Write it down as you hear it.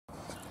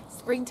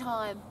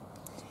Springtime.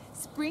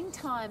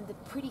 Springtime, the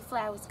pretty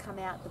flowers come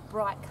out, the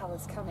bright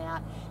colours come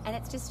out, and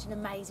it's just an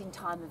amazing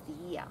time of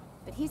the year.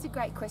 But here's a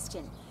great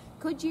question.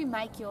 Could you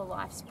make your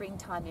life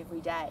springtime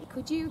every day?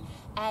 Could you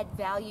add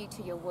value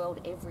to your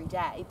world every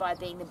day by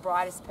being the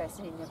brightest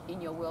person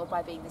in your world,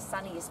 by being the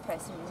sunniest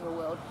person in your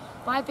world,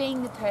 by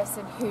being the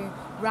person who,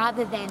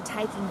 rather than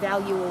taking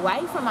value away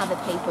from other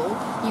people,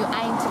 you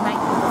aim to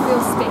make them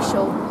feel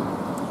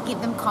special,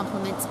 give them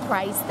compliments,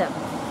 praise them?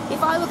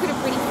 If I look at a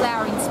pretty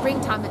flower in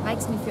springtime, it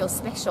makes me feel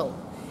special.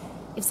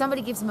 If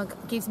somebody gives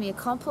me a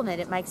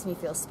compliment, it makes me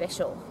feel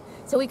special.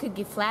 So we could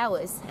give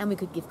flowers and we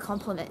could give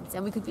compliments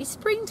and we could be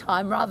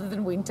springtime rather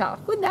than winter.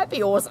 Wouldn't that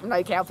be awesome?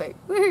 No Cow Poo.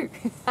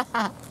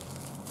 Woohoo!